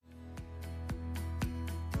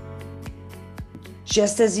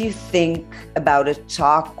just as you think about a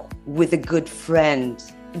talk with a good friend,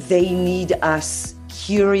 they need us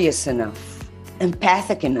curious enough,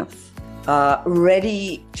 empathic enough,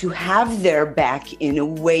 ready to have their back in a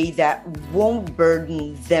way that won't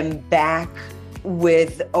burden them back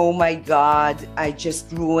with, oh my God, I just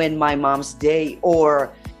ruined my mom's day, or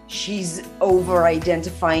she's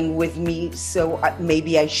over-identifying with me, so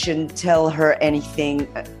maybe I shouldn't tell her anything.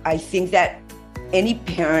 I think that any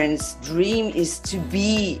parent's dream is to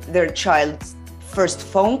be their child's first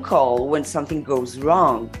phone call when something goes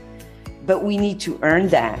wrong. But we need to earn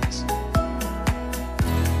that.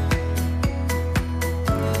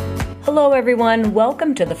 Hello, everyone.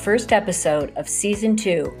 Welcome to the first episode of Season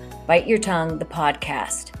 2, Bite Your Tongue, the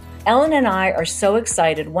podcast. Ellen and I are so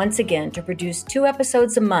excited once again to produce 2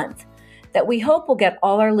 episodes a month that we hope will get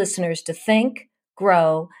all our listeners to think,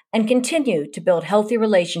 grow, and continue to build healthy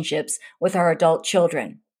relationships with our adult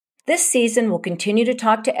children. This season, we'll continue to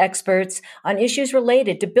talk to experts on issues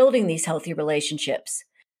related to building these healthy relationships.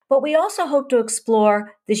 But we also hope to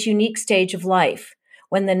explore this unique stage of life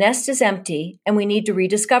when the nest is empty and we need to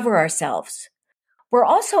rediscover ourselves. We're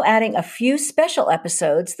also adding a few special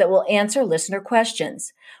episodes that will answer listener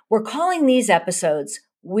questions. We're calling these episodes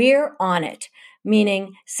We're On It,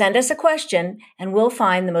 meaning send us a question and we'll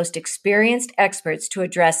find the most experienced experts to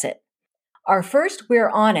address it. Our first We're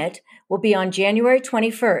On It will be on January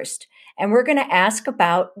 21st, and we're going to ask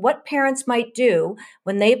about what parents might do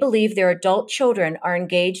when they believe their adult children are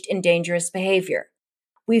engaged in dangerous behavior.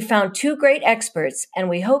 We've found 2 great experts, and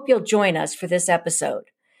we hope you'll join us for this episode.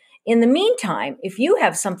 In the meantime, if you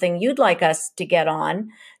have something you'd like us to get on,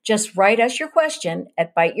 just write us your question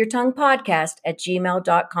at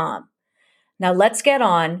biteyourtonguepodcast@gmail.com. Now let's get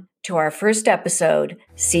on to our first episode,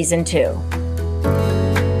 Season 2.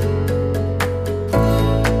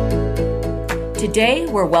 Today,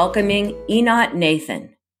 we're welcoming Einat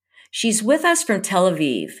Nathan. She's with us from Tel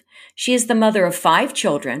Aviv. She is the mother of 5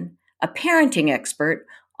 children, a parenting expert,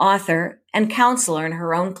 author, and counselor in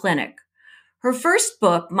her own clinic. Her first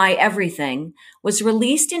book, My Everything, was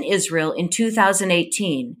released in Israel in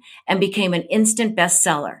 2018 and became an instant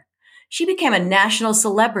bestseller. She became a national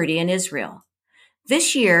celebrity in Israel.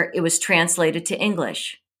 This year, it was translated to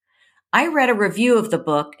English. I read a review of the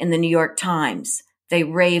book in the New York Times. They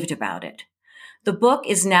raved about it. The book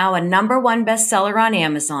is now a #1 bestseller on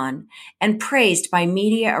Amazon and praised by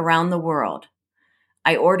media around the world.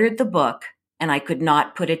 I ordered the book and I could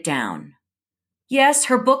not put it down. Yes,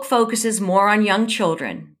 her book focuses more on young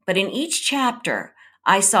children, but in each chapter,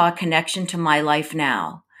 I saw a connection to my life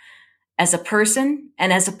now, as a person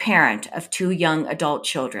and as a parent of 2 young adult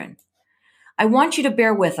children. I want you to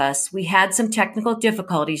bear with us. We had some technical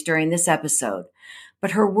difficulties during this episode,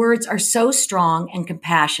 but her words are so strong and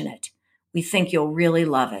compassionate. We think you'll really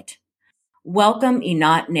love it. Welcome,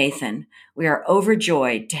 Einat Nathan. We are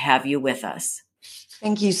overjoyed to have you with us.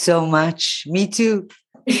 Thank you so much. Me too.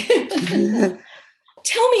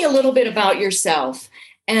 Tell me a little bit about yourself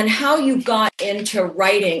and how you got into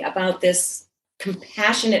writing about this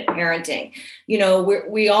compassionate parenting. You know,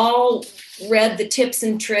 we all read the tips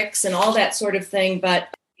and tricks and all that sort of thing, but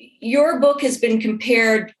your book has been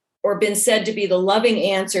compared or been said to be the loving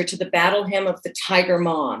answer to the battle hymn of the Tiger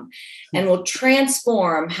Mom, and will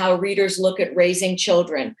transform how readers look at raising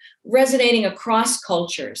children, resonating across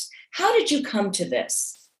cultures. How did you come to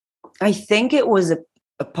this? I think it was a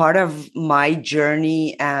part of my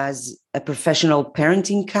journey as a professional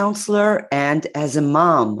parenting counselor and as a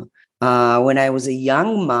mom. When I was a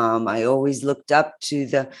young mom, I always looked up to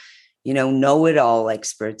the, know-it-all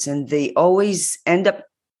experts, and they always end up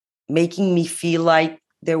making me feel like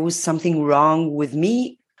there was something wrong with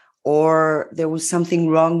me or there was something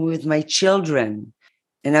wrong with my children.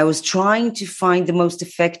 And I was trying to find the most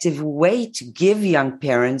effective way to give young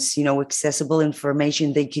parents, accessible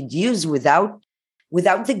information they could use without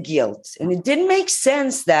the guilt. And it didn't make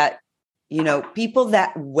sense that, people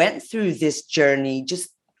that went through this journey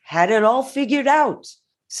just had it all figured out.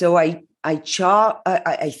 So I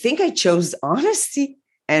think I chose honesty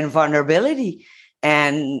and vulnerability,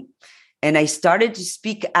 and I started to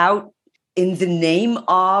speak out in the name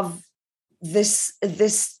of this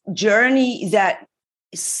journey that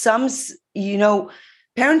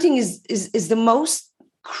parenting is the most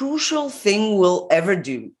crucial thing we'll ever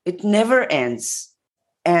do. It never ends.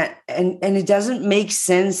 And it doesn't make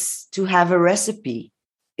sense to have a recipe.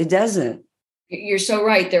 It doesn't. You're so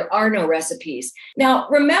right. There are no recipes. Now,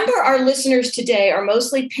 remember, our listeners today are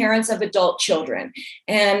mostly parents of adult children.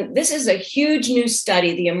 And this is a huge new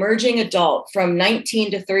study, the emerging adult from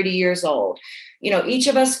 19 to 30 years old. Each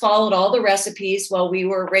of us followed all the recipes while we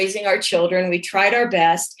were raising our children. We tried our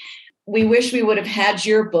best. we wish we would have had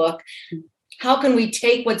your book. How can we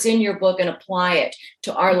take what's in your book and apply it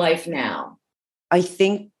to our life now? I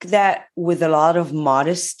think that with a lot of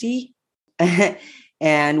modesty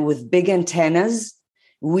and with big antennas,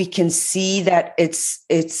 we can see that it's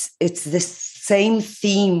the same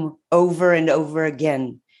theme over and over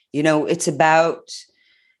again. You know, it's about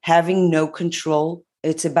having no control.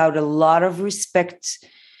 It's about a lot of respect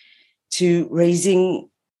to raising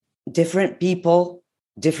different people,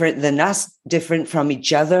 different than us, different from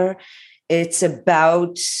each other. It's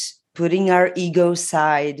about putting our ego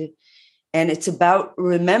aside. And it's about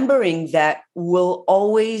remembering that we'll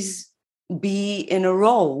always be in a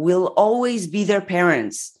role. We'll always be their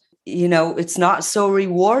parents. You know, it's not so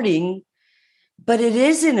rewarding, but it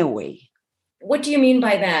is in a way. What do you mean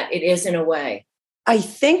by that? It is in a way. I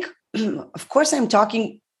think, of course, I'm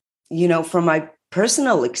talking, you know, from my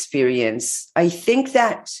personal experience. I think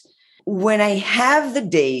that when I have the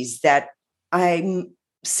days that I'm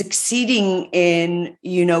succeeding in,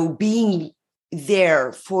 you know, being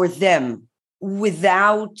there for them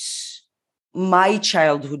without my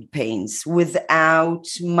childhood pains, without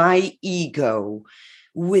my ego,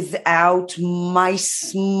 without my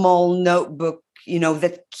small notebook, you know,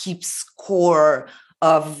 that keeps score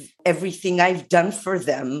of everything I've done for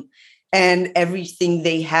them and everything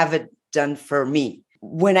they haven't done for me.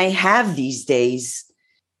 When I have these days,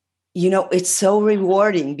 you know, it's so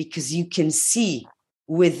rewarding because you can see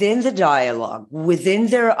within the dialogue, within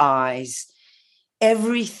their eyes,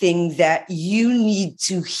 everything that you need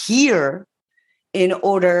to hear in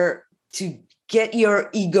order to get your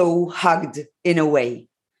ego hugged in a way.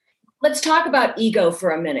 Let's talk about ego for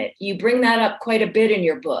a minute. You bring that up quite a bit in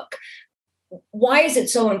your book. Why is it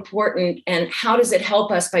so important, and how does it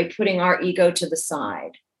help us by putting our ego to the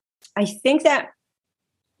side? I think that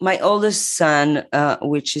my oldest son,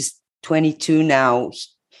 which is 22 now,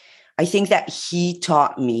 I think that he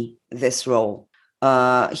taught me this role.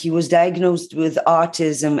 He was diagnosed with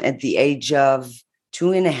autism at the age of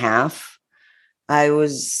 2.5. I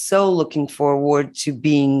was so looking forward to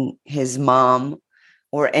being his mom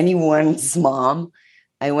or anyone's mom.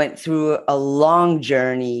 I went through a long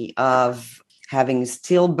journey of having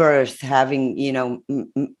stillbirth, having, you know,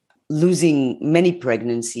 losing many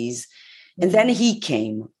pregnancies. And then he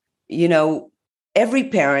came. You know, every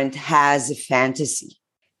parent has a fantasy.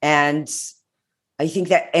 And I think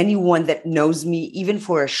that anyone that knows me, even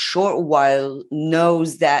for a short while,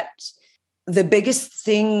 knows that the biggest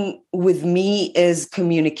thing with me is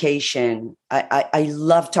communication. I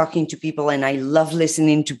love talking to people, and I love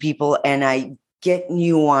listening to people, and I get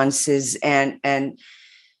nuances. And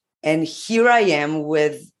here I am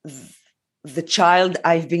with the child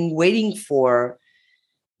I've been waiting for,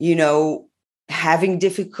 you know, having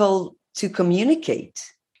difficult to communicate.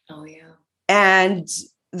 Oh, yeah. And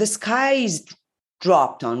the skies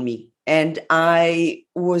dropped on me, and I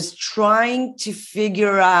was trying to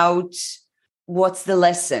figure out what's the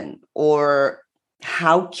lesson, or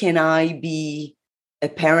how can I be a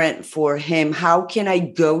parent for him? How can I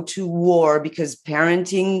go to war? Because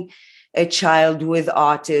parenting a child with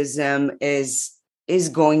autism is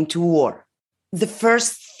going to war. The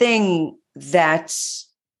first thing that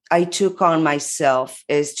I took on myself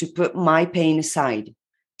is to put my pain aside,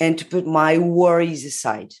 and to put my worries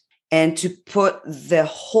aside, and to put the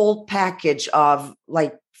whole package of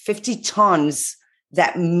like 50 tons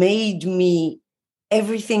that made me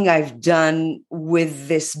everything I've done with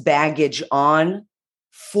this baggage on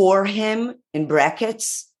for him, in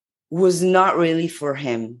brackets, was not really for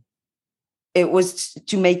him. It was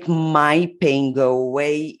to make my pain go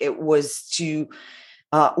away. It was to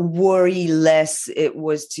worry less. It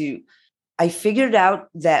was to, I figured out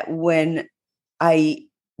that when I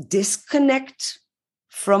disconnect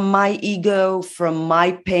from my ego, from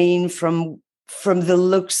my pain, from the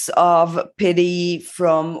looks of pity,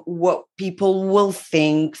 from what people will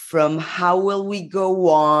think, from how will we go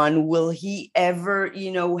on? Will he ever,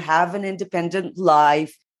 you know, have an independent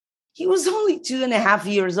life? He was only 2.5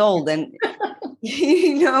 years old. And,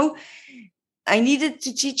 you know, I needed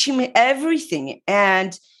to teach him everything.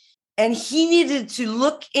 And he needed to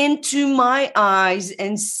look into my eyes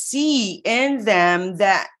and see in them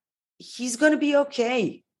that he's going to be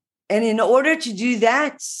okay. And in order to do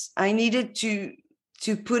that, I needed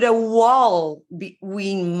to put a wall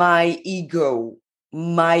between my ego,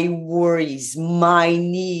 my worries, my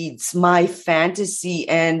needs, my fantasy,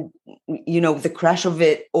 and, you know, the crash of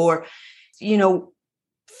it, or, you know,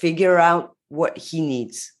 figure out what he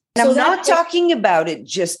needs. And I'm not talking about it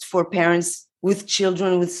just for parents with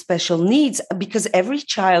children with special needs, because every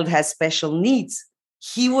child has special needs.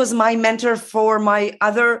 He was my mentor for my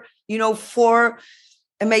other, you know, 4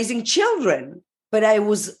 amazing children. But I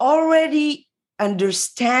was already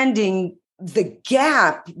understanding the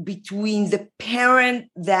gap between the parent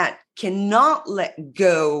that cannot let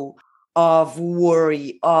go of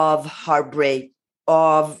worry, of heartbreak,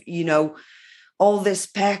 of, all this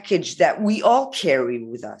package that we all carry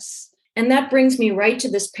with us. And that brings me right to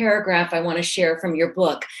this paragraph I want to share from your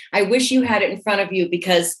book. I wish you had it in front of you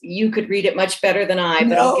because you could read it much better than I.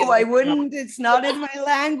 But no, I wouldn't. It's not in my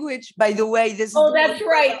language. By the way, this is that's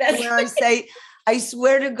right. That's where I say, I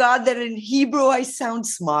swear to God that in Hebrew I sound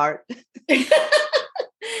smart.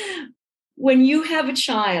 When you have a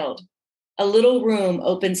child, a little room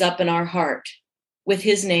opens up in our heart with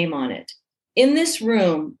his name on it. In this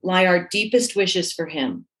room lie our deepest wishes for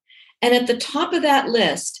him. And at the top of that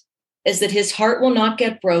list is that his heart will not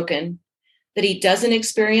get broken, that he doesn't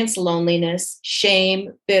experience loneliness,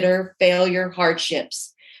 shame, bitter, failure,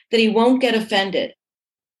 hardships, that he won't get offended,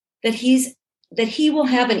 that he will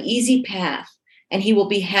have an easy path and he will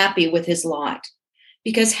be happy with his lot,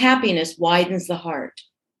 because happiness widens the heart.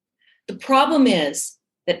 The problem is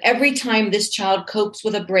that every time this child copes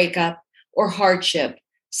with a breakup or hardship,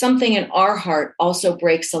 something in our heart also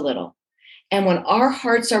breaks a little. And when our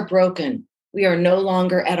hearts are broken, we are no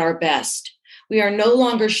longer at our best. We are no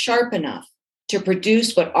longer sharp enough to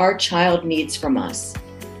produce what our child needs from us.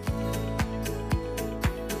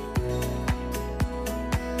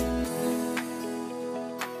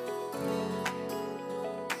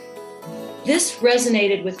 This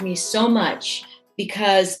resonated with me so much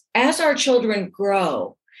because as our children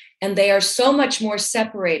grow and they are so much more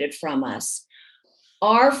separated from us,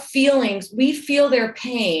 our feelings, we feel their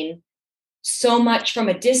pain so much from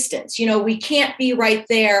a distance. We can't be right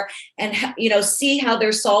there and, see how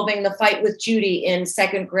they're solving the fight with Judy in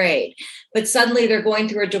second grade. But suddenly they're going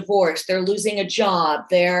through a divorce, they're losing a job,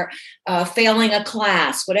 they're failing a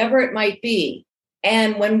class, whatever it might be.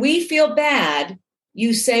 And when we feel bad,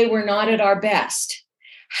 you say we're not at our best.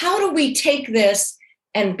 How do we take this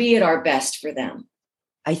and be at our best for them?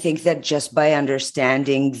 I think that just by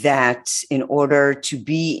understanding that in order to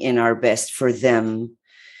be in our best for them,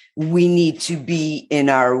 we need to be in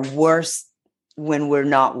our worst when we're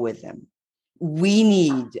not with them. We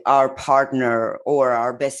need our partner or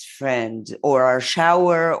our best friend or our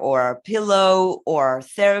shower or our pillow or our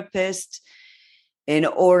therapist in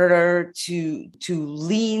order to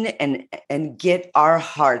lean and get our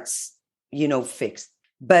hearts, fixed.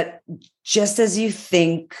 But just as you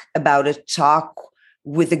think about a talk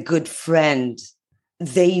with a good friend,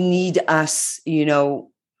 they need us,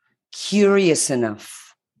 curious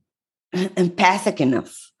enough, empathic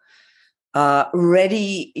enough,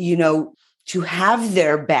 ready, to have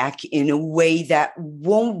their back in a way that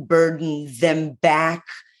won't burden them back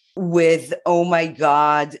with, oh my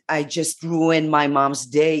God, I just ruined my mom's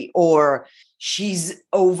day, or she's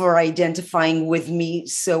over-identifying with me,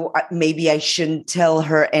 so maybe I shouldn't tell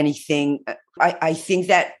her anything. I think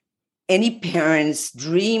that any parent's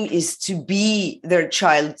dream is to be their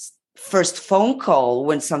child's first phone call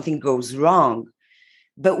when something goes wrong.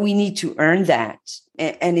 But we need to earn that.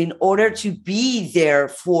 And in order to be there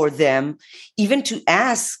for them, even to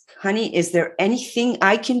ask, honey, is there anything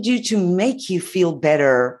I can do to make you feel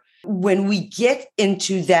better? When we get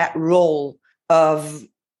into that role of,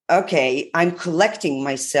 okay, I'm collecting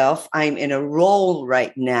myself, I'm in a role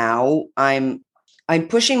right now, I'm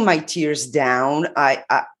pushing my tears down.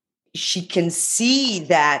 She can see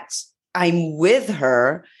that I'm with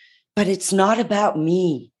her, but it's not about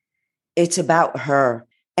me. It's about her.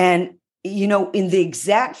 And, in the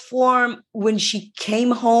exact form when she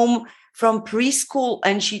came home from preschool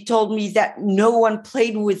and she told me that no one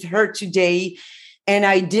played with her today, and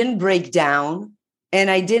I didn't break down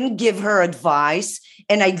and I didn't give her advice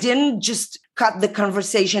and I didn't just cut the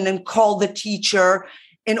conversation and call the teacher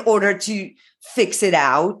in order to fix it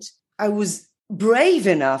out. I was brave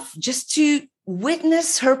enough just to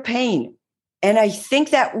witness her pain. And I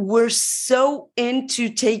think that we're so into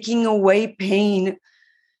taking away pain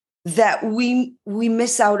that we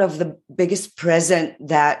miss out of the biggest present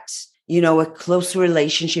that, a close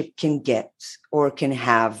relationship can get or can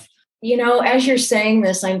have. As you're saying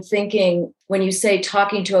this, I'm thinking when you say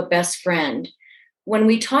talking to a best friend, when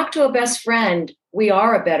we talk to a best friend, we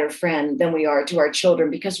are a better friend than we are to our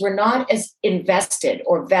children because we're not as invested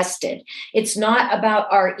or vested. It's not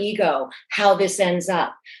about our ego, how this ends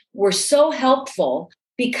up. We're so helpful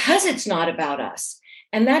because it's not about us.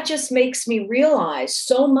 And that just makes me realize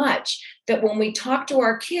so much that when we talk to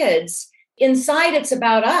our kids, inside it's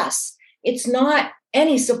about us. It's not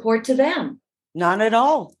any support to them. Not at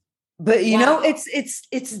all. But,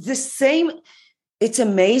 it's the same. It's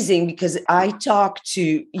amazing because I talk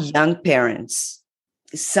to young parents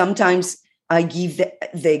sometimes I give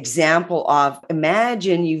the example of,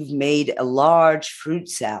 imagine you've made a large fruit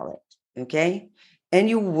salad, okay? And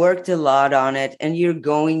you worked a lot on it, and you're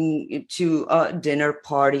going to a dinner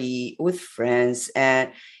party with friends,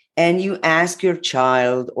 and you ask your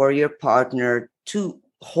child or your partner to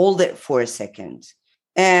hold it for a second.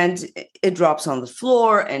 And it drops on the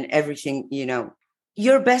floor and everything,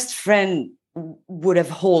 your best friend would have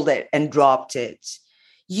held it and dropped it.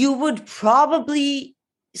 You would probably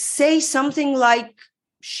say something like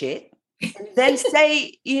shit, and then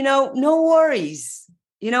say, no worries,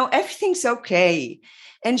 everything's okay.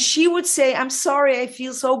 And she would say, I'm sorry, I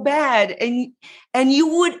feel so bad. And you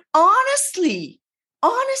would honestly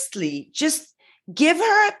just give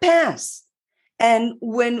her a pass. And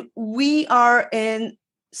when we are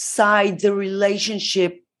inside the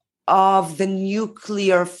relationship of the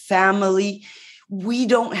nuclear family, we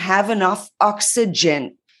don't have enough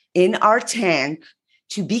oxygen in our tank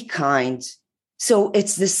to be kind. So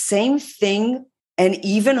it's the same thing, and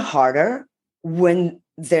even harder when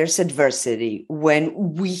there's adversity,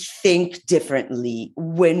 when we think differently,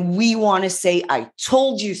 when we want to say, I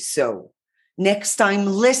told you so. Next time,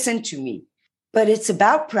 listen to me. But it's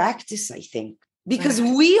about practice, I think, because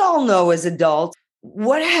we all know as adults,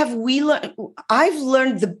 what have we learned? I've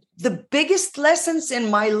learned the biggest lessons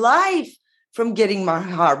in my life from getting my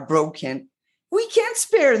heart broken. We can't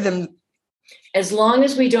spare them. As long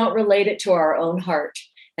as we don't relate it to our own heart.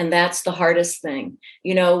 And that's the hardest thing.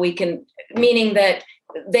 We can, meaning that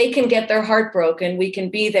they can get their heart broken, we can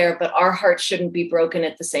be there, but our heart shouldn't be broken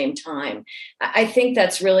at the same time. I think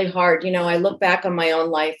that's really hard. I look back on my own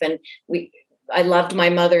life, and I loved my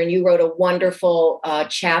mother, and you wrote a wonderful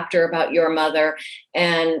chapter about your mother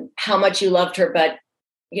and how much you loved her, but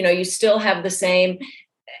you still have the same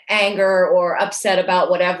anger or upset about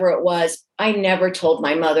whatever it was. I never told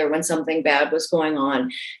my mother when something bad was going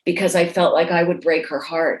on because I felt like I would break her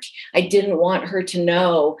heart. I didn't want her to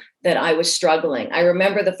know that I was struggling. I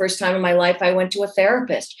remember the first time in my life I went to a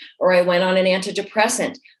therapist or I went on an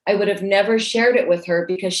antidepressant. I would have never shared it with her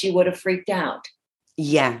because she would have freaked out.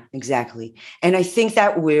 Yeah, exactly. And I think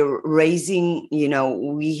that we're raising,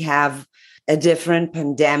 we have a different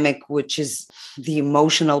pandemic, which is the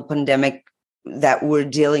emotional pandemic that we're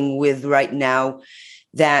dealing with right now,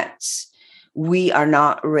 that we are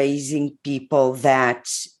not raising people that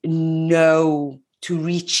know to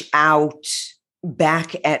reach out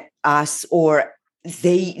back at us, or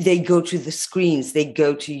they go to the screens, they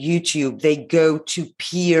go to YouTube, they go to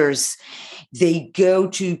peers, they go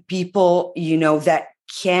to people, that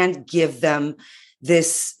can't give them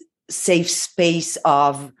this safe space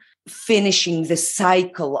of finishing the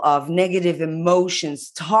cycle of negative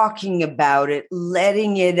emotions, talking about it,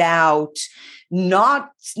 letting it out,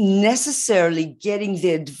 not necessarily getting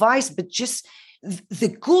the advice, but just the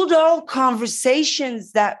good old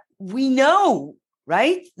conversations that we know,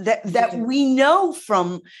 right? That we know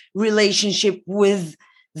from relationship with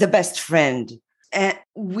the best friend. And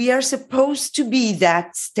we are supposed to be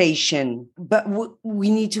that station, but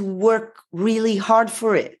we need to work really hard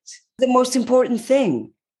for it. The most important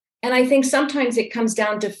thing. And I think sometimes it comes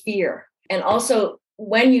down to fear. And also,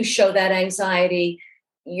 when you show that anxiety,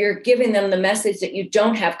 you're giving them the message that you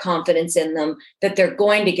don't have confidence in them, that they're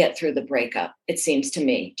going to get through the breakup, it seems to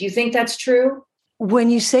me. Do you think that's true?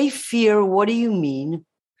 When you say fear, what do you mean?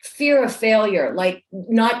 Fear of failure, like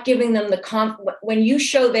not giving them when you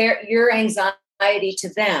show your anxiety to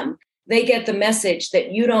them, they get the message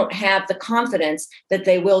that you don't have the confidence that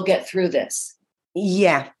they will get through this.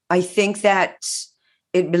 Yeah, I think that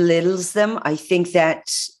it belittles them. I think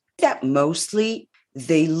that mostly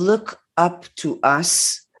they look up to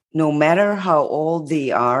us, no matter how old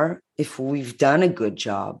they are, if we've done a good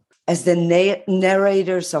job, as the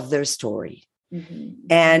narrators of their story. Mm-hmm.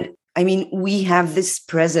 And I mean, we have this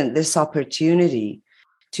opportunity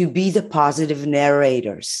to be the positive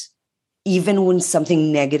narrators, even when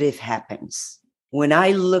something negative happens. When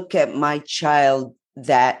I look at my child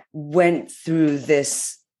that went through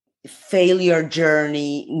this failure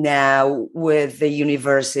journey now with the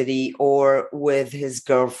university or with his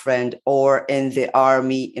girlfriend or in the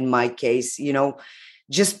army, in my case,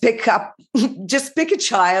 just pick a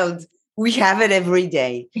child. We have it every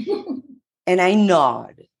day. And I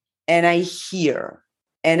nod and I hear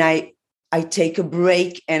and I take a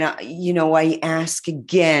break and I ask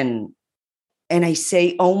again and I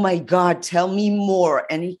say, oh my God, tell me more.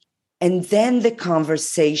 And then the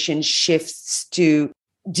conversation shifts to,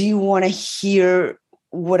 do you want to hear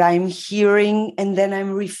what I'm hearing? And then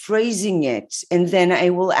I'm rephrasing it. And then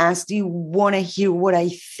I will ask, do you want to hear what I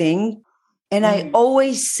think? And I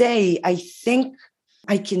always say, I think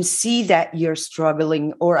I can see that you're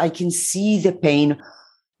struggling, or I can see the pain,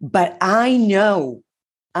 but I know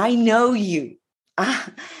you. Ah,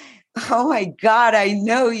 oh my God, I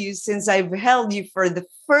know you since I've held you for the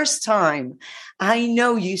first time. I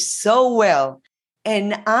know you so well.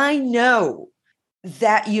 And I know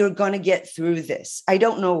that you're going to get through this. I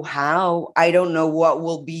don't know how, I don't know what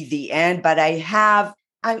will be the end, but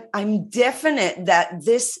I'm definite that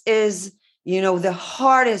this is, the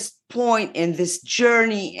hardest point in this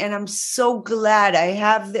journey. And I'm so glad I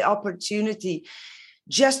have the opportunity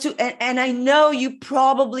just to, and I know you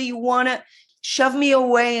probably want to shove me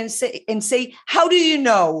away and say, how do you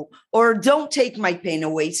know? Or don't take my pain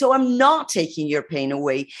away. So I'm not taking your pain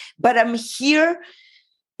away, but I'm here.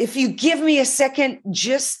 If you give me a second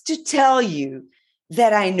just to tell you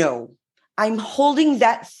that I know, I'm holding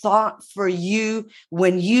that thought for you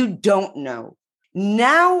when you don't know.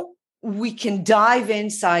 Now we can dive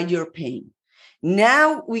inside your pain.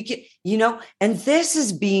 Now we can, and this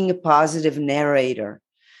is being a positive narrator.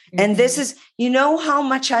 And this is, how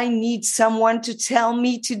much I need someone to tell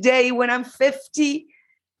me today when I'm 50,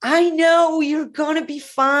 I know you're going to be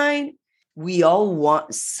fine. We all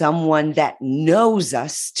want someone that knows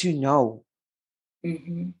us to know.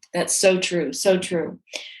 Mm-hmm. That's so true. So true.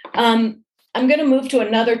 I'm going to move to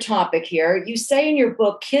another topic here. You say in your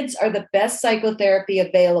book, kids are the best psychotherapy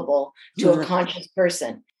available to a conscious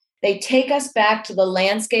person. They take us back to the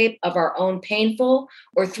landscape of our own painful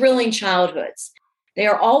or thrilling childhoods. They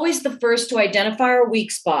are always the first to identify our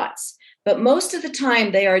weak spots, but most of the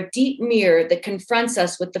time they are a deep mirror that confronts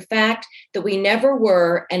us with the fact that we never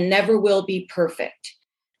were and never will be perfect.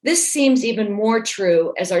 This seems even more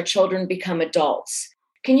true as our children become adults.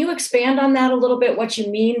 Can you expand on that a little bit, what you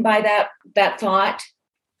mean by that thought?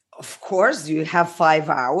 Of course. Do you have 5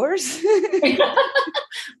 hours?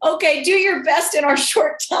 Okay, do your best in our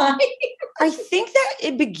short time. I think that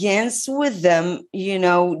it begins with them,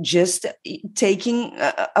 just taking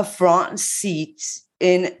a front seat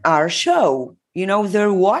in our show.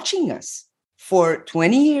 They're watching us for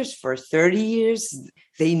 20 years, for 30 years.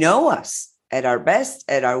 They know us at our best,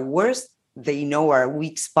 at our worst. They know our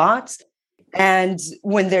weak spots. And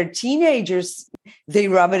when they're teenagers, they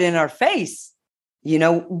rub it in our face.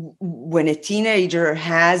 When a teenager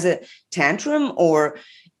has a tantrum or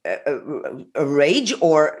a rage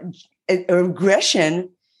or aggression,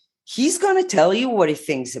 he's going to tell you what he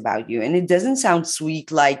thinks about you. And it doesn't sound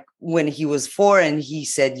sweet like when he was 4 and he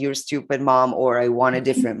said, "You're stupid, mom," or "I want a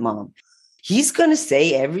different mom." He's going to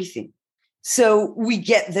say everything. So we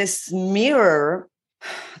get this mirror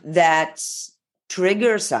that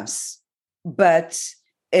triggers us. But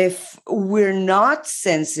if we're not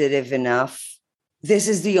sensitive enough, this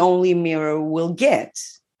is the only mirror we'll get.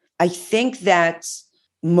 I think that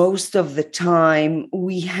most of the time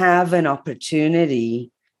we have an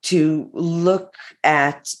opportunity to look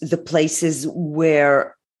at the places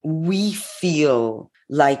where we feel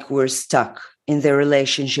like we're stuck in the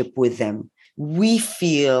relationship with them. We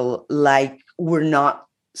feel like we're not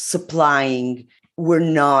supplying, we're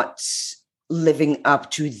not living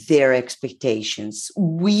up to their expectations.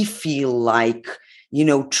 We feel like,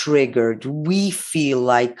 triggered. We feel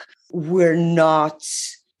like we're not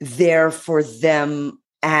there for them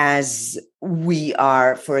as we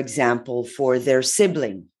are, for example, for their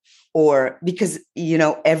sibling. Or because,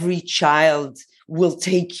 every child will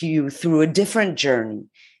take you through a different journey.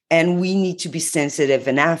 And we need to be sensitive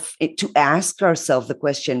enough to ask ourselves the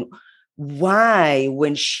question, why,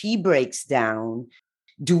 when she breaks down,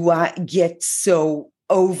 do I get so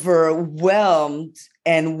overwhelmed?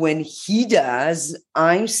 And when he does,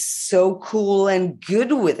 I'm so cool and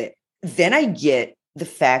good with it. Then I get the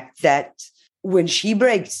fact that when she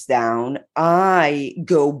breaks down, I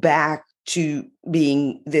go back to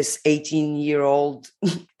being this 18-year-old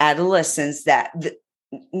adolescence that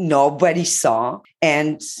nobody saw.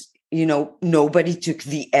 And, nobody took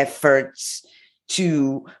the efforts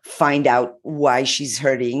to find out why she's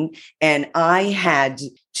hurting. And I had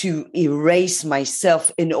to erase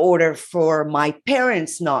myself in order for my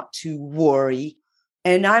parents not to worry.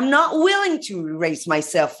 And I'm not willing to erase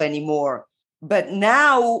myself anymore. But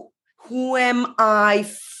now, who am I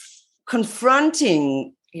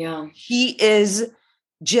confronting? Yeah. He is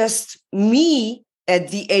just me at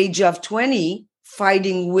the age of 20,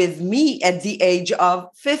 fighting with me at the age of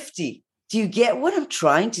 50. Do you get what I'm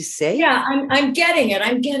trying to say? Yeah, I'm getting it.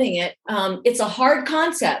 It's a hard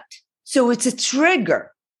concept. So it's a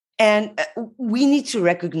trigger. And we need to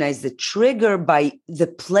recognize the trigger by the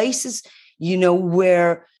places,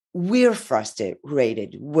 where we're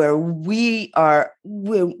frustrated, where when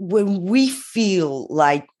we feel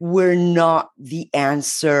like we're not the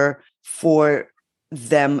answer for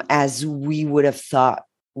them as we would have thought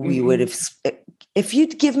we would have. If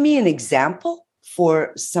you'd give me an example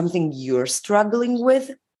for something you're struggling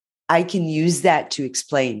with, I can use that to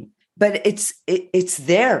explain. But it's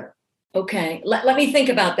there. Okay. Let me think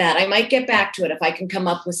about that. I might get back to it if I can come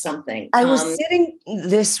up with something. I was sitting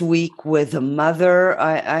this week with a mother.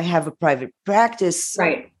 I have a private practice,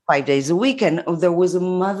 right, 5 days a week. And there was a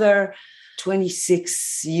mother,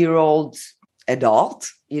 26-year-old adult,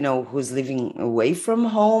 who's living away from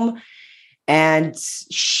home. And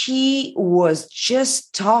she was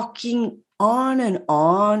just talking on and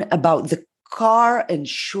on about the car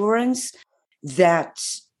insurance that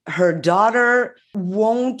her daughter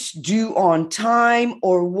won't do on time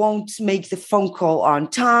or won't make the phone call on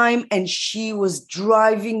time. And she was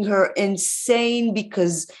driving her insane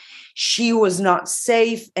because she was not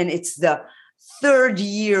safe. And it's the third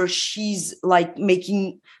year she's like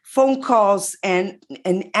making phone calls and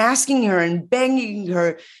asking her and begging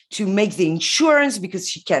her to make the insurance because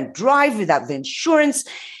she can't drive without the insurance.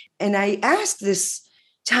 And I asked this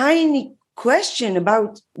tiny question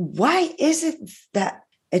about why is it that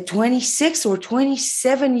a 26 or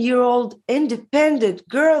 27-year-old independent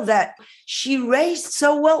girl that she raised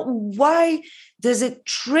so well, why does it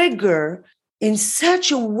trigger in such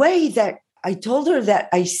a way that I told her that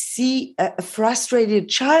I see a frustrated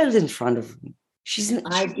child in front of me. She's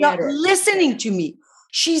not listening to me.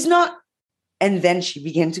 She's not. And then she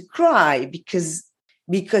began to cry because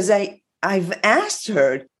I've asked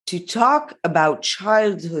her to talk about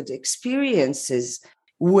childhood experiences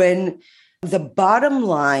when the bottom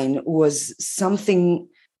line was something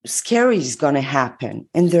scary is going to happen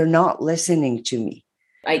and they're not listening to me.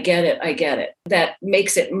 I get it. That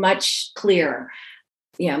makes it much clearer.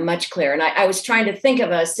 Yeah, much clearer. And I was trying to think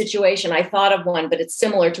of a situation. I thought of one, but it's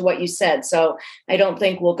similar to what you said. So I don't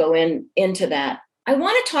think we'll go into that. I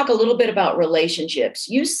want to talk a little bit about relationships.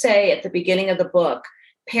 You say at the beginning of the book,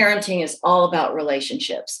 parenting is all about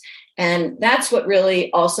relationships. And that's what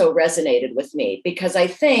really also resonated with me, because I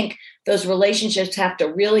think those relationships have to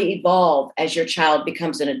really evolve as your child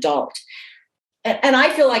becomes an adult. And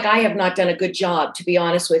I feel like I have not done a good job, to be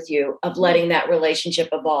honest with you, of letting that relationship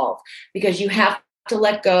evolve, because you have to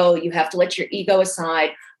let go. You have to let your ego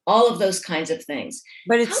aside, all of those kinds of things.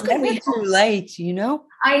 But it's never too late,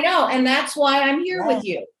 I know. And that's why I'm here with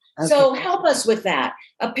you. Okay. So help us with that.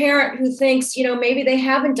 A parent who thinks, maybe they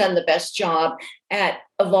haven't done the best job at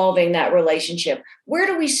evolving that relationship. Where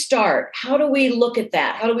do we start? How do we look at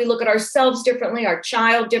that? How do we look at ourselves differently, our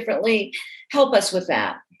child differently? Help us with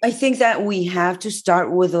that. I think that we have to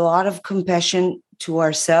start with a lot of compassion to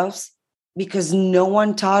ourselves, because no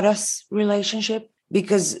one taught us relationship.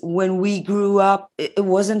 Because when we grew up, it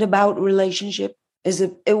wasn't about relationship.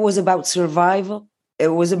 It was about survival. It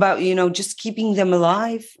was about, just keeping them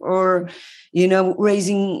alive, or,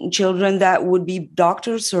 raising children that would be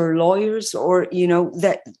doctors or lawyers, or,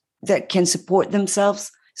 that can support themselves.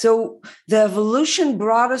 So the evolution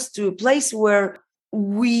brought us to a place where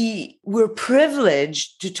we were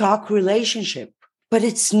privileged to talk relationship, but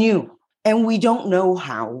it's new and we don't know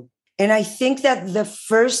how. And I think that the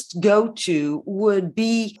first go-to would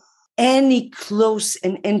be any close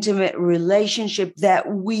and intimate relationship that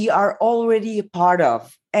we are already a part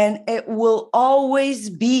of. And it will always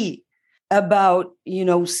be about,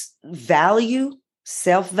 value,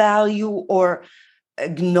 self-value, or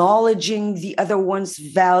acknowledging the other one's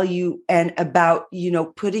value, and about,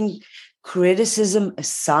 putting criticism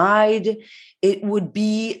aside. It would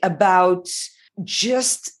be about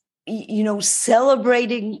just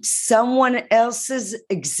celebrating someone else's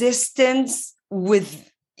existence with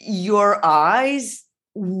your eyes,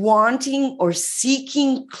 wanting or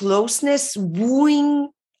seeking closeness, wooing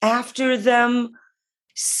after them,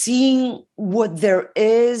 seeing what there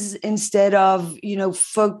is instead of,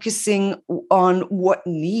 focusing on what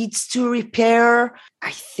needs to repair.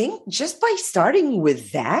 I think just by starting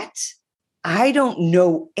with that, I don't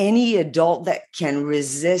know any adult that can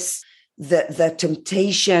resist the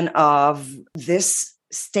temptation of this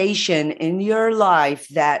station in your life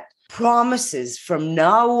that promises from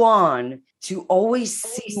now on to always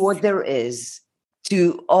see what there is,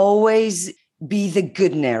 to always be the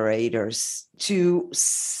good narrators, to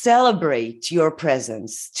celebrate your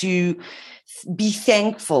presence, to be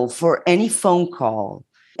thankful for any phone call.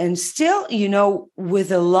 And still,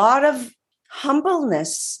 with a lot of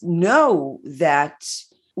humbleness, know that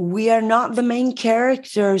we are not the main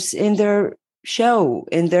characters in their show,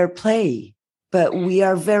 in their play, but we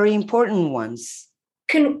are very important ones.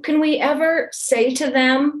 Can we ever say to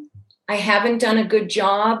them, I haven't done a good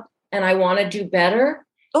job and I want to do better?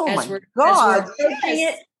 Oh my God.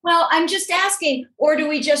 Well, I'm just asking, or do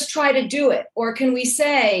we just try to do it? Or can we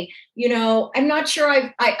say, I'm not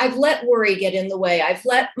sure I've let worry get in the way. I've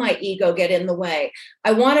let my ego get in the way.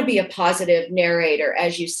 I want to be a positive narrator,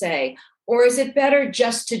 as you say. Or is it better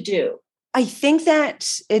just to do? I think that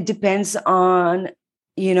it depends on,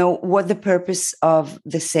 what the purpose of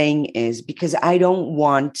the saying is, because I don't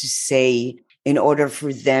want to say in order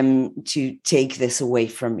for them to take this away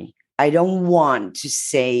from me. I don't want to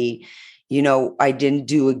say, I didn't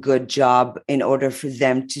do a good job in order for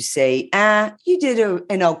them to say, you did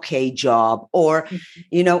an okay job. Or,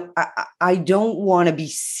 I don't want to be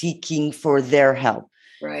seeking for their help.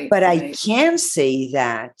 Right. But right. I can say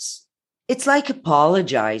that it's like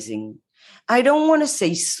apologizing. I don't want to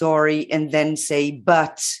say sorry and then say,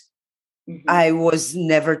 but I was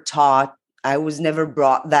never taught, I was never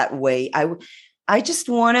brought that way. I just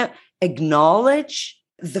want to acknowledge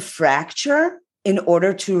the fracture in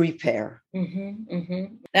order to repair.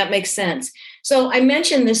 That makes sense. So I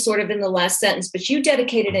mentioned this sort of in the last sentence, but you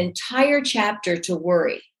dedicate an entire chapter to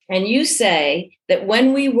worry. And you say that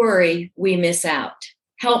when we worry, we miss out.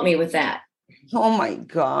 Help me with that. Oh my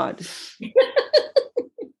God.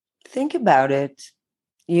 Think about it.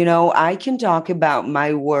 I can talk about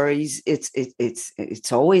my worries.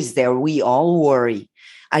 It's always there. We all worry.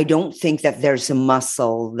 I don't think that there's a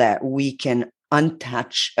muscle that we can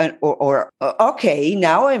untouch or okay,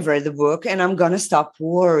 now I've read the book and I'm going to stop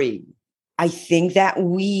worrying. I think that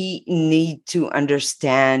we need to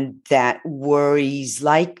understand that worries,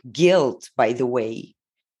 like guilt, by the way,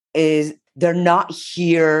 they're not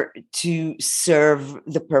here to serve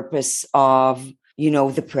the purpose of,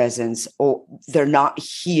 the presence, or they're not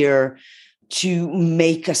here to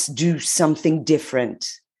make us do something different.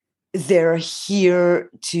 They're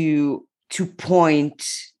here to point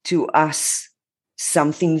to us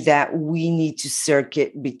something that we need to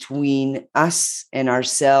circuit between us and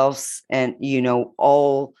ourselves and,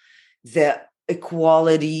 all the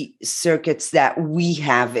equality circuits that we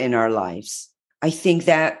have in our lives. I think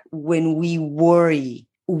that when we worry,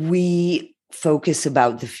 we focus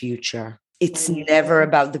about the future. It's never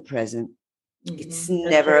about the present. It's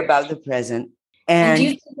never about the present. And do you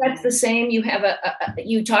think that's the same? You have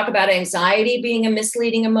you talk about anxiety being a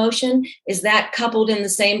misleading emotion. Is that coupled in the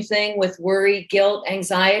same thing with worry, guilt,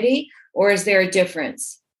 anxiety, or is there a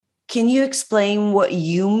difference? Can you explain what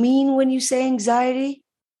you mean when you say anxiety?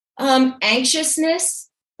 Anxiousness,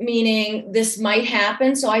 meaning this might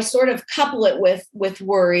happen. So I sort of couple it with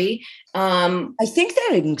worry. I think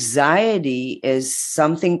that anxiety is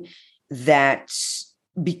something that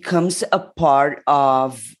becomes a part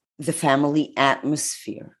of the family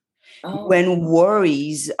atmosphere. Oh. When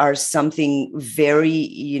worries are something very,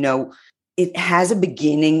 it has a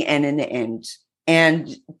beginning and an end.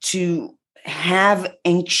 And to have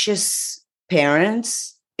anxious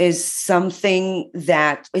parents is something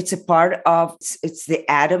that it's a part of, it's the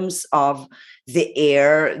atoms of the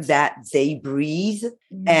air that they breathe,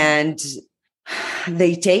 and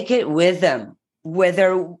they take it with them,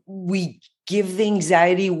 whether we give the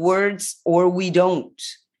anxiety words or we don't.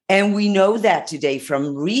 And we know that today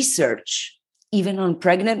from research, even on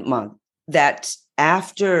pregnant moms, that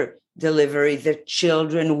after delivery, the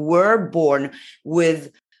children were born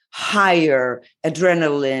with higher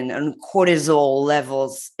adrenaline and cortisol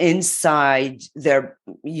levels inside their,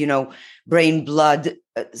 brain blood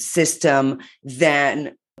system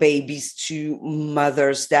than babies to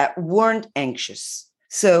mothers that weren't anxious.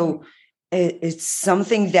 So it's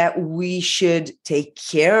something that we should take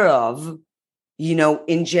care of,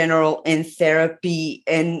 in general, in therapy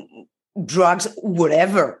and drugs,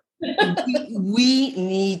 whatever. we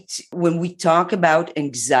need, when we talk about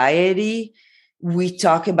anxiety, we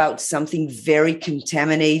talk about something very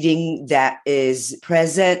contaminating that is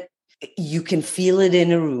present. You can feel it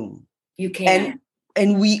in a room. You can.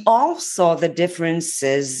 And we all saw the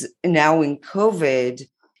differences now in COVID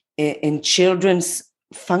in children's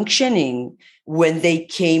functioning when they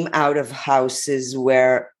came out of houses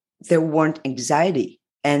where there weren't anxiety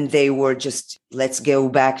and they were just, let's go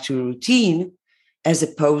back to routine, as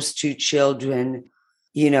opposed to children,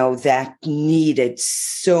 that needed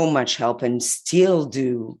so much help and still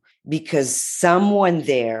do, because someone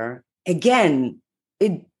there, again,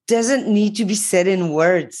 it doesn't need to be said in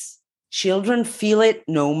words. Children feel it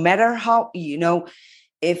no matter how,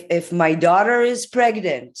 if my daughter is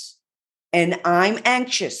pregnant and I'm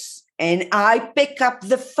anxious and I pick up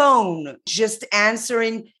the phone, just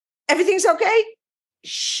answering, everything's okay,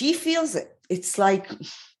 she feels it. It's like,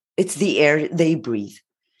 it's the air they breathe.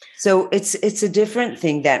 So it's a different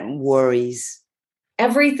thing that worries.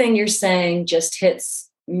 Everything you're saying just hits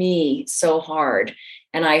me so hard.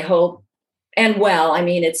 And I hope And well, I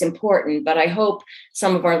mean, it's important, but I hope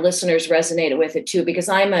some of our listeners resonated with it too, because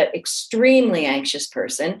I'm an extremely anxious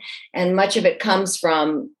person and much of it comes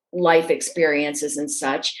from life experiences and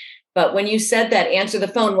such. But when you said that, answer the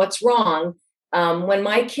phone, what's wrong? When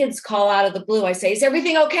my kids call out of the blue, I say, is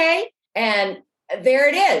everything okay? And there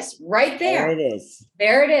it is, right There there. it is.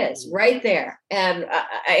 There it is, right there. And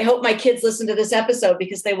I hope my kids listen to this episode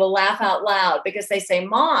because they will laugh out loud because they say,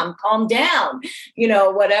 Mom, calm down,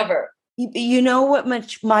 whatever. You know what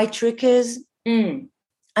my trick is? Mm.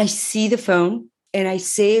 I see the phone and I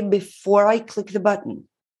say it before I click the button.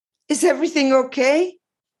 Is everything okay?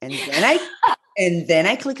 And then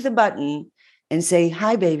I click the button and say,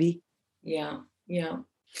 hi, baby. Yeah. Yeah.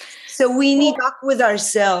 So we need to talk with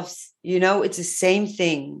ourselves. It's the same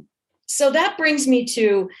thing. So that brings me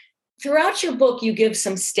to, throughout your book, you give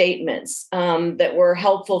some statements that were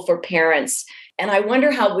helpful for parents. And I wonder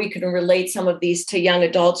how we can relate some of these to young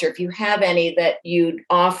adults, or if you have any that you'd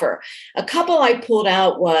offer. A couple I pulled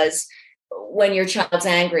out was, when your child's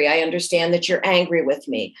angry, I understand that you're angry with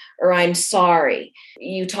me, or I'm sorry.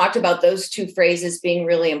 You talked about those two phrases being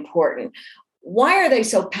really important. Why are they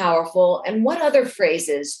so powerful? And what other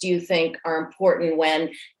phrases do you think are important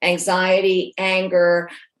when anxiety, anger,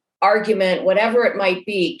 argument, whatever it might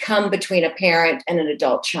be, come between a parent and an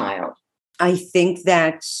adult child? I think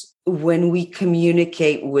that when we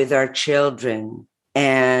communicate with our children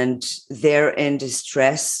and they're in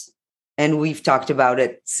distress, and we've talked about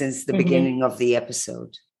it since the beginning of the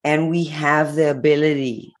episode, and we have the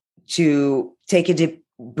ability to take a deep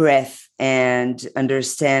breath and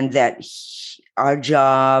understand that our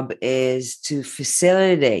job is to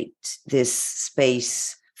facilitate this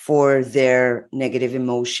space for their negative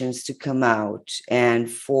emotions to come out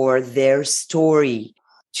and for their story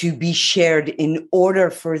to be shared in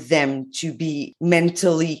order for them to be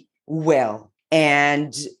mentally well.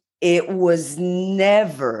 And it was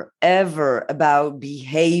never, ever about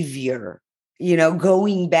behavior,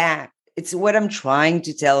 going back. It's what I'm trying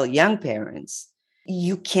to tell young parents.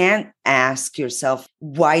 You can't ask yourself,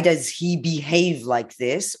 why does he behave like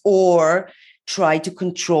this? Or try to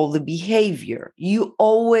control the behavior. You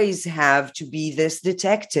always have to be this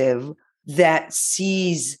detective that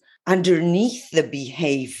sees underneath the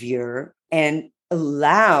behavior and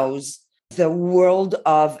allows the world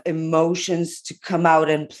of emotions to come out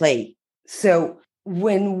and play. So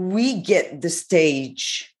when we get the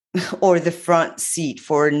stage or the front seat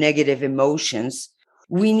for negative emotions,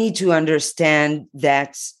 we need to understand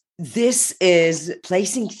that this is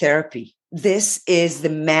placing therapy. This is the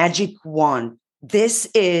magic wand. This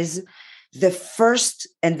is the first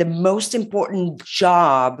and the most important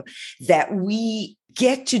job that we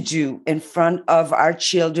get to do in front of our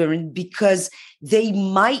children, because they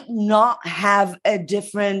might not have a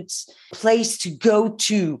different place to go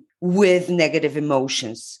to with negative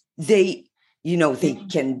emotions. They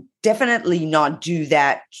can definitely not do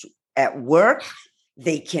that at work.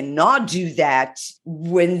 They cannot do that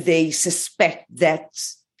when they suspect that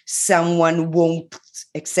someone won't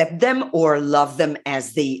accept them or love them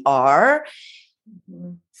as they are.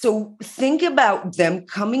 Mm-hmm. So think about them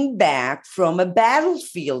coming back from a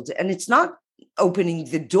battlefield, and it's not opening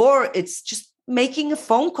the door, it's just making a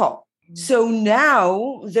phone call. Mm-hmm. So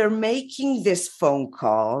now they're making this phone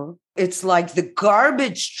call. It's like the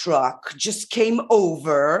garbage truck just came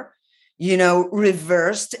over,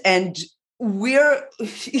 reversed, and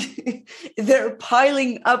they're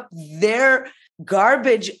piling up their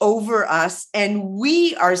garbage over us, and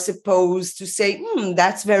we are supposed to say,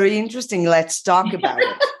 that's very interesting, let's talk about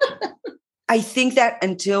it. I think that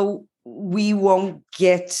until we won't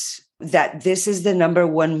get that this is the number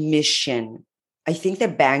one mission, I think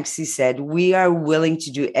that Banksy said we are willing to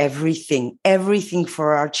do everything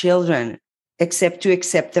for our children, except to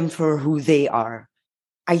accept them for who they are.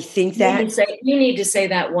 I think that you need to say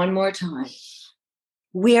that one more time.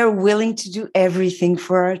 We are willing to do everything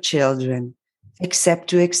for our children, except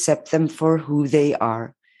to accept them for who they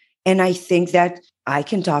are. And I think that I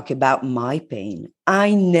can talk about my pain.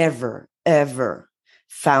 I never, ever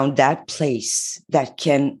found that place that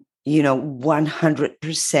can,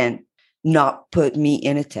 100% not put me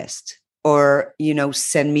in a test or,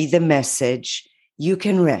 send me the message, you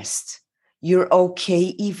can rest. You're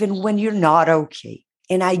okay even when you're not okay.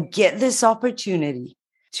 And I get this opportunity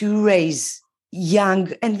to raise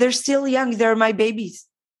young, and they're still young, they're my babies,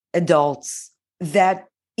 adults, that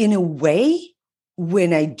in a way,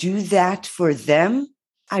 when I do that for them,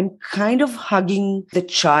 I'm kind of hugging the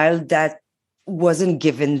child that wasn't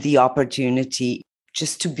given the opportunity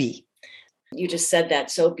just to be. You just said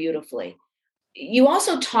that so beautifully. You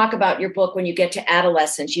also talk about your book when you get to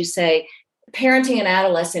adolescence. You say parenting an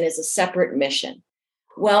adolescent is a separate mission.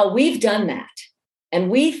 Well, we've done that. And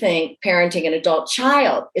we think parenting an adult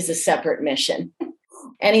child is a separate mission.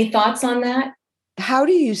 Any thoughts on that? How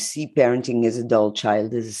do you see parenting as adult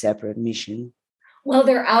child as a separate mission? Well,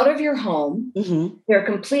 they're out of your home. Mm-hmm. They're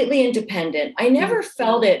completely independent. I never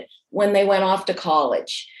felt it when they went off to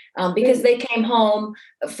college because they came home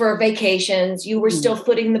for vacations. You were still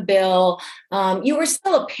footing the bill. You were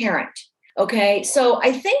still a parent. Okay. So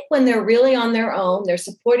I think when they're really on their own, they're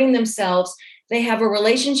supporting themselves. They have a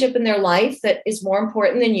relationship in their life that is more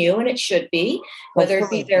important than you, and it should be, whether it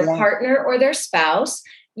be their partner or their spouse.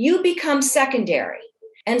 You become secondary.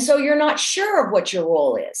 And so you're not sure of what your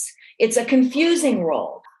role is. It's a confusing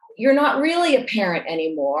role. You're not really a parent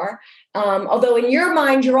anymore, although in your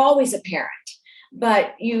mind, you're always a parent,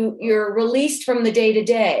 but you're released from the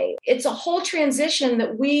day-to-day. It's a whole transition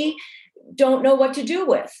that we don't know what to do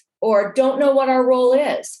with or don't know what our role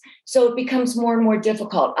is. So it becomes more and more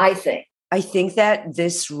difficult, I think. I think that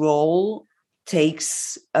this role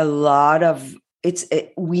takes a lot of,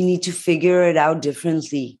 we need to figure it out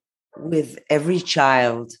differently with every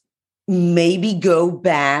child. Maybe go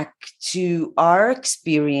back to our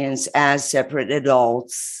experience as separate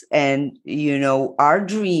adults and, our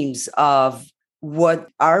dreams of what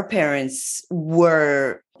our parents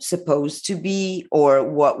were supposed to be or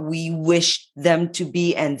what we wished them to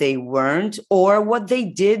be and they weren't, or what they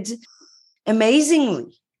did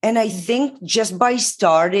amazingly. And I think just by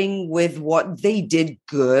starting with what they did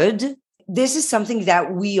good, this is something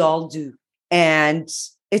that we all do. And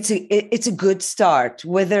it's a good start,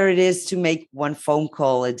 whether it is to make one phone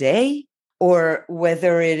call a day or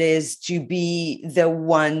whether it is to be the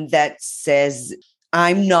one that says,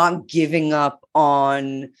 I'm not giving up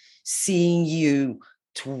on seeing you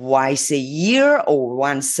twice a year or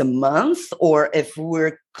once a month, or if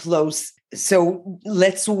we're close. So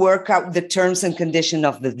let's work out the terms and condition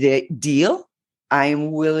of the deal.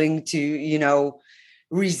 I'm willing to,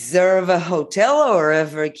 reserve a hotel or a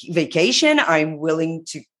vacation. I'm willing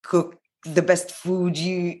to cook the best food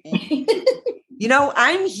I'm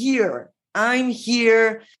here. I'm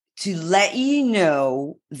here to let you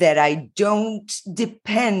know that I don't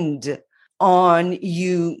depend on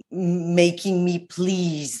you making me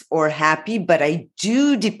pleased or happy, but I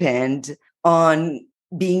do depend on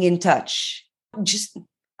being in touch.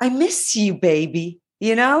 I miss you, baby,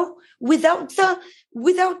 without the,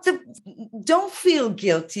 don't feel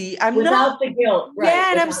guilty. Without the guilt. Right.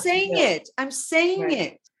 Yeah. And I'm saying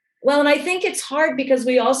it. Well, and I think it's hard because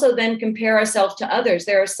we also then compare ourselves to others.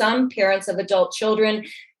 There are some parents of adult children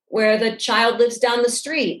where the child lives down the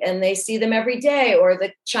street and they see them every day, or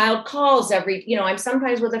the child calls I'm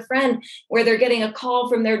sometimes with a friend where they're getting a call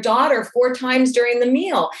from their daughter 4 times during the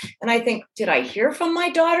meal. And I think, did I hear from my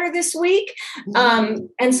daughter this week? Mm-hmm.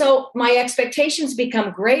 And so my expectations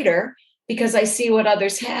become greater because I see what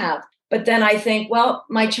others have. But then I think, well,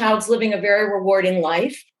 my child's living a very rewarding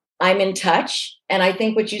life. I'm in touch. And I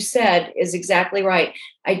think what you said is exactly right.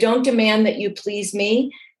 I don't demand that you please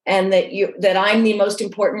me and that I'm the most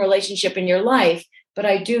important relationship in your life, but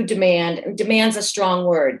I do demand's a strong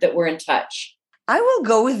word, that we're in touch. I will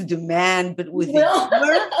go with demand, but with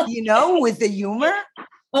the humor, with the humor.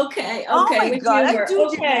 Okay. Oh my God, humor. I do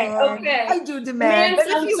demand. Okay. I do demand. But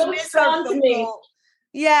if you miss our phone call,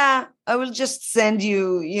 I will just send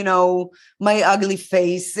you, my ugly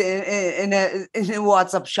face in a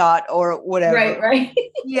WhatsApp shot or whatever. Right.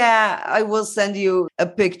 Yeah, I will send you a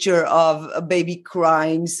picture of a baby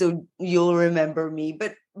crying so you'll remember me.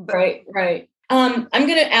 But Right. I'm going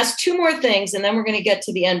to ask 2 more things and then we're going to get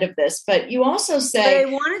to the end of this. But you also said... But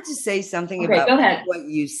I wanted to say something about what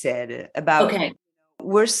you said about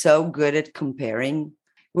we're so good at comparing.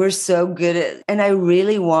 We're so good at, and I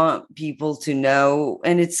really want people to know,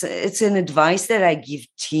 and it's an advice that I give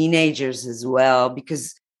teenagers as well,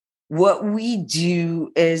 because what we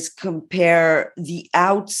do is compare the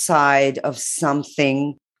outside of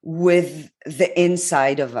something with the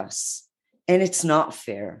inside of us. And it's not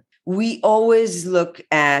fair. We always look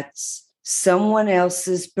at someone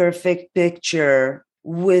else's perfect picture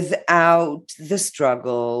without the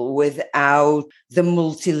struggle, without the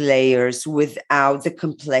multi-layers, without the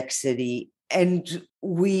complexity. And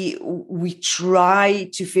we try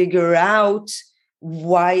to figure out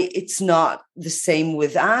why it's not the same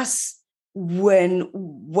with us, when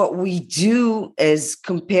what we do is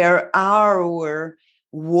compare our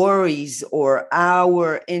worries or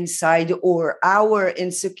our inside or our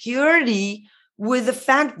insecurity with the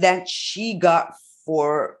fact that she got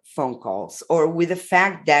 4 phone calls, or with the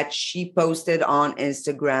fact that she posted on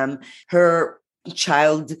Instagram her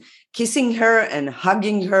child kissing her and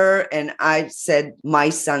hugging her. And I said, my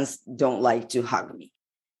sons don't like to hug me.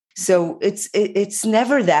 So it's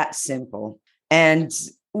never that simple. And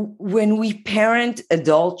when we parent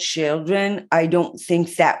adult children, I don't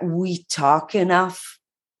think that we talk enough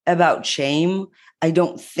about shame. I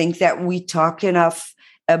don't think that we talk enough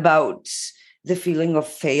about the feeling of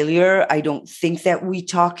failure. I don't think that we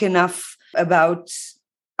talk enough about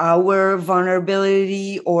our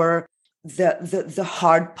vulnerability or the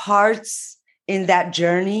hard parts in that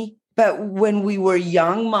journey. But when we were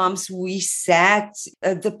young moms, we sat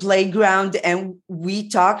at the playground and we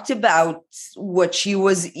talked about what she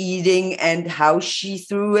was eating and how she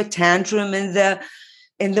threw a tantrum in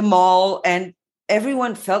the mall, and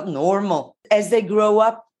everyone felt normal. As they grow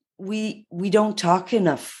up, we don't talk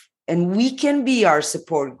enough, and we can be our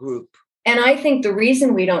support group. And I think the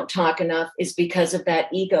reason we don't talk enough is because of that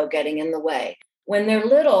ego getting in the way. When they're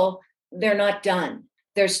little, they're not done.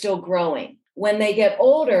 They're still growing. When they get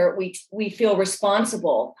older, we feel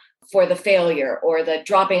responsible for the failure or the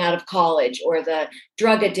dropping out of college or the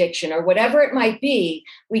drug addiction or whatever it might be.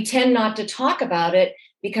 We tend not to talk about it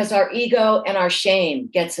because our ego and our shame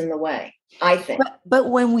gets in the way, I think. But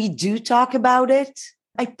when we do talk about it,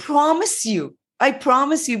 I promise you,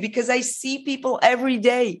 because I see people every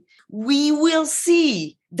day, we will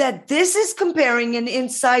see that this is comparing an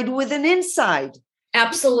inside with an inside.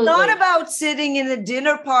 Absolutely. It's not about sitting in a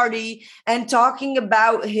dinner party and talking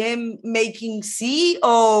about him making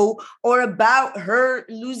CEO or about her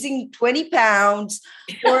losing 20 pounds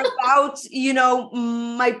or about,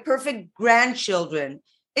 my perfect grandchildren.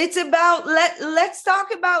 It's about, let's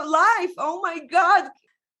talk about life. Oh my God.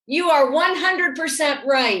 You are 100%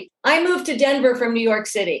 right. I moved to Denver from New York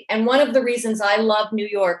City. And one of the reasons I love New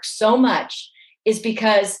York so much is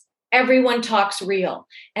because everyone talks real.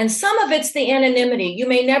 And some of it's the anonymity. You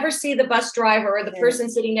may never see the bus driver or the person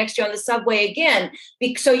sitting next to you on the subway again,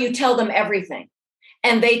 so you tell them everything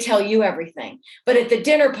and they tell you everything. But at the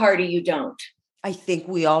dinner party, you don't. I think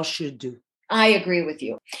we all should do. I agree with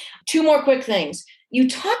you. 2 more quick things. You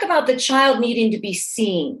talk about the child needing to be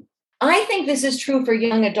seen. I think this is true for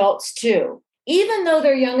young adults too. Even though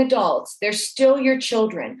they're young adults, they're still your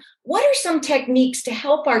children. What are some techniques to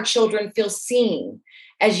help our children feel seen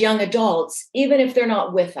as young adults, even if they're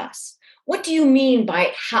not with us? What do you mean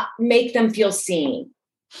by make them feel seen?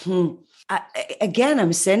 Again,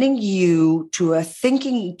 I'm sending you to a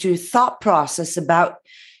thought process about,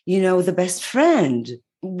 the best friend.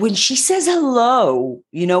 When she says hello,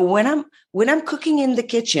 when I'm cooking in the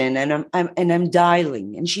kitchen and I'm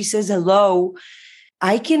dialing and she says hello,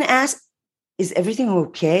 I can ask, is everything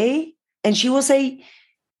okay? And she will say,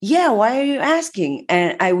 yeah, why are you asking?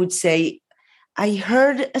 And I would say, I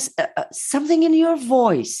heard something in your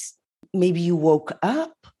voice. Maybe you woke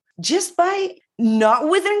up just by not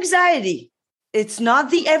with anxiety. It's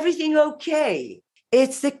not the everything okay.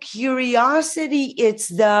 It's the curiosity. It's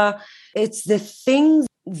the thing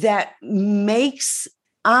that makes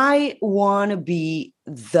I want to be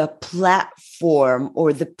the platform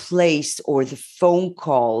or the place or the phone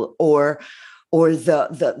call or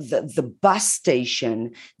the bus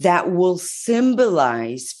station that will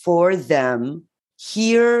symbolize for them,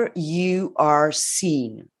 here you are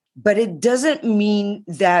seen. But it doesn't mean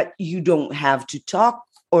that you don't have to talk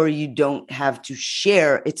or you don't have to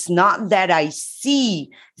share. It's not that I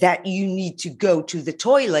see that you need to go to the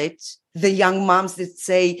toilet. The young moms that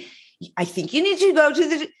say, I think you need to go to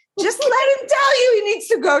the, just let him tell you he needs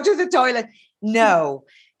to go to the toilet. No,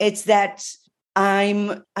 it's that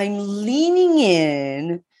I'm leaning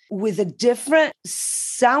in with a different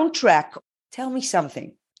soundtrack. Tell me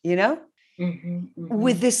something,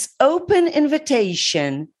 with this open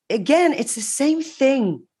invitation. Again, it's the same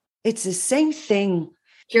thing. It's the same thing.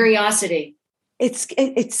 Curiosity.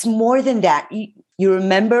 It's more than that. You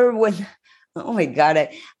remember when, oh my God,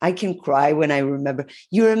 I can cry when I remember.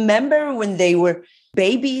 You remember when they were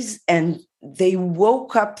babies and they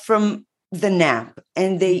woke up from the nap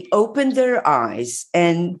and they opened their eyes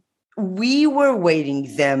and we were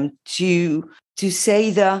waiting them to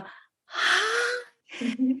say the,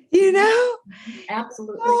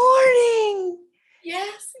 Absolutely. Morning.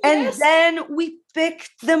 Yes. And then we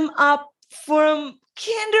picked them up from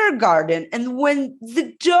kindergarten. And when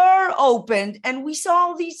the door opened and we saw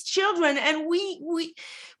all these children and we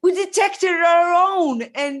detected our own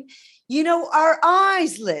and, our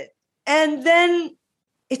eyes lit. And then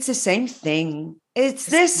it's the same thing. It's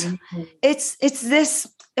this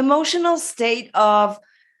emotional state of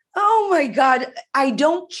Oh my God. I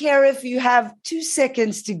don't care if you have 2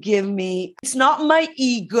 seconds to give me. It's not my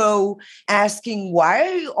ego asking, why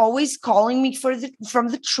are you always calling me from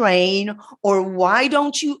the train? Or why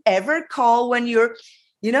don't you ever call when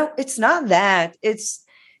it's not that. It's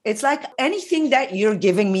like anything that you're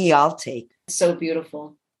giving me, I'll take. So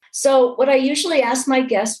beautiful. So what I usually ask my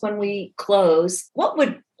guests when we close, what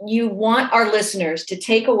would you want our listeners to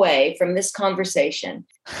take away from this conversation?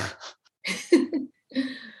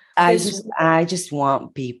 I just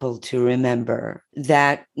want people to remember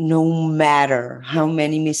that no matter how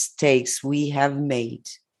many mistakes we have made,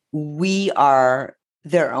 we are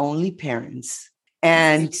their only parents.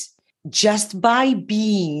 And just by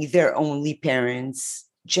being their only parents,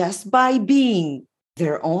 just by being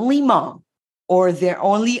their only mom or their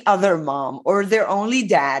only other mom or their only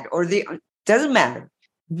dad doesn't matter.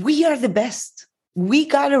 We are the best. We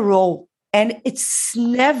got a role. And it's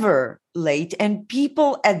never late. And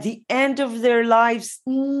people at the end of their lives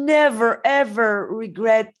never, ever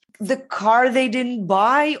regret the car they didn't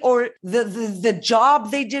buy or the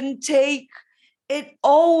job they didn't take. It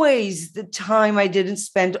always the time I didn't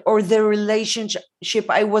spend or the relationship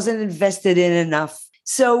I wasn't invested in enough.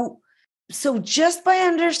 So just by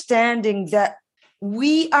understanding that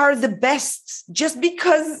we are the best just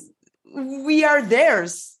because we are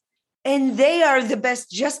theirs, and they are the best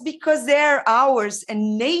just because they are ours,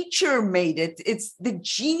 and nature made it. It's the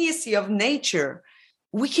genius of nature.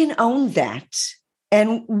 We can own that,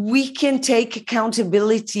 and we can take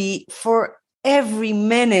accountability for every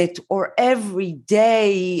minute or every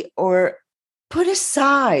day, or put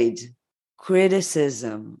aside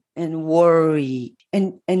criticism and worry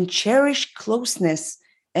and cherish closeness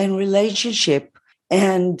and relationship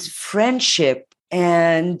and friendship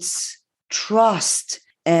and trust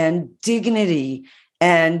and dignity.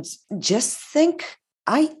 And just think,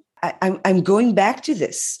 I'm going back to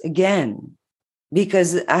this again,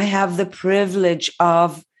 because I have the privilege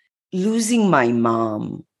of losing my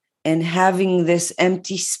mom and having this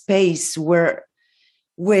empty space where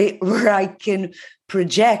I can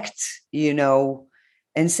project,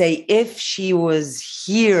 and say, if she was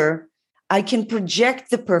here, I can project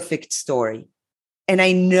the perfect story. And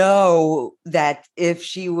I know that if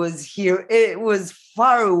she was here, it was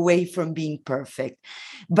far away from being perfect.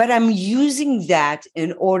 But I'm using that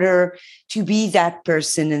in order to be that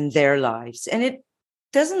person in their lives. And it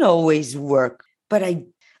doesn't always work. But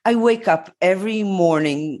I wake up every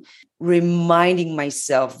morning reminding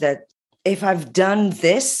myself that if I've done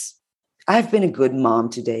this, I've been a good mom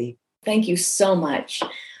today. Thank you so much.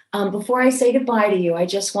 Before I say goodbye to you, I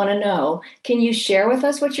just want to know, can you share with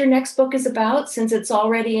us what your next book is about, since it's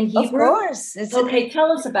already in Hebrew? Of course. Okay,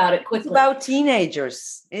 tell us about it quickly. It's about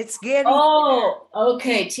teenagers. It's getting... Oh,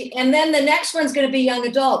 okay. And then the next one's going to be young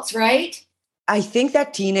adults, right? I think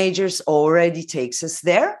that teenagers already takes us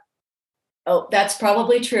there. Oh, that's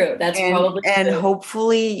probably true. And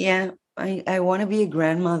hopefully, yeah, I want to be a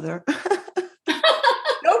grandmother.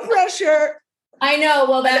 No pressure. I know.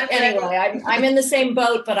 Well, anyway, I'm in the same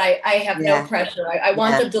boat, but I have no pressure. I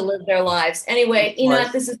want them to live their lives. Anyway,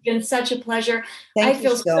 Einat, this has been such a pleasure. I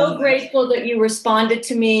feel so grateful that you responded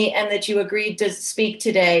to me and that you agreed to speak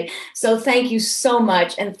today. So thank you so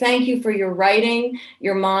much. And thank you for your writing,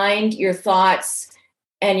 your mind, your thoughts,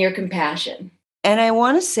 and your compassion. And I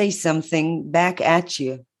want to say something back at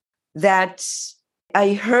you that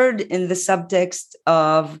I heard in the subtext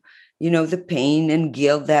of, the pain and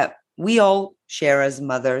guilt that we all share as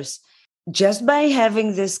mothers. Just by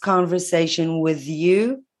having this conversation with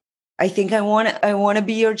you, I think I want to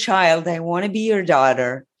be your child. I want to be your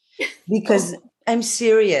daughter, because I'm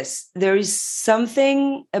serious. There is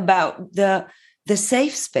something about the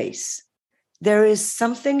safe space. There is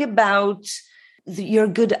something about your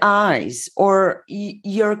good eyes or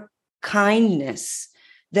your kindness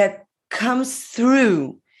that comes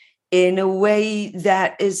through in a way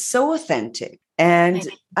that is so authentic. And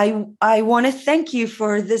I want to thank you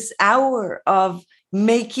for this hour of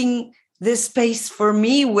making this space for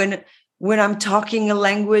me when I'm talking a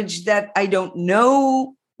language that I don't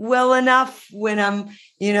know well enough, when I'm,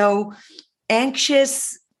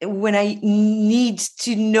 anxious, when I need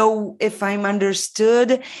to know if I'm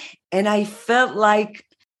understood. And I felt like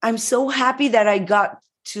I'm so happy that I got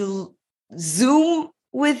to Zoom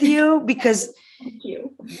with you, because thank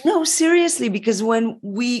you. No, seriously, because when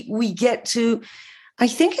we get to, I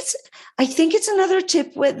think it's another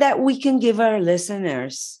tip that we can give our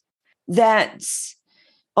listeners, that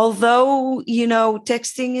although,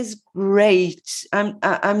 texting is great,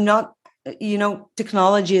 I'm not,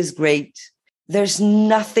 technology is great. There's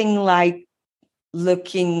nothing like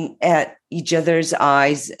looking at each other's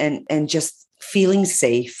eyes and just feeling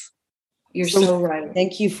safe. You're so right.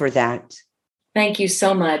 Thank you for that. Thank you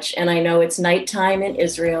so much. And I know it's nighttime in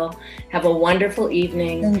Israel. Have a wonderful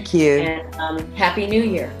evening. Thank you. And Happy New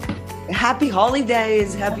Year. Happy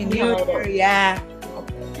holidays. Happy New Year. Yeah.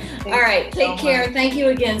 All right. Take care. Thank you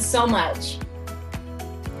again so much.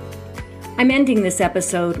 I'm ending this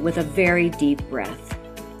episode with a very deep breath.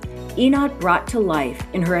 Einat brought to life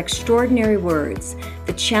in her extraordinary words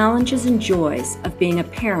the challenges and joys of being a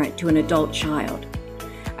parent to an adult child.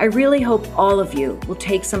 I really hope all of you will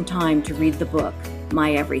take some time to read the book,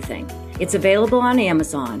 My Everything. It's available on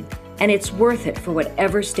Amazon, and it's worth it for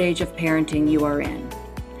whatever stage of parenting you are in.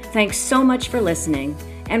 Thanks so much for listening,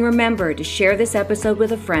 and remember to share this episode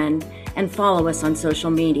with a friend and follow us on social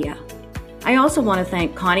media. I also want to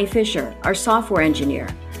thank Connie Fisher, our software engineer,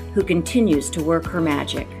 who continues to work her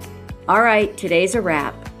magic. All right, today's a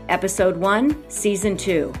wrap. Episode 1, Season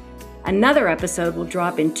 2. Another episode will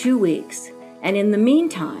drop in 2 weeks. And in the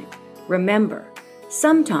meantime, remember,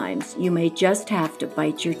 sometimes you may just have to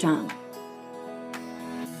bite your tongue.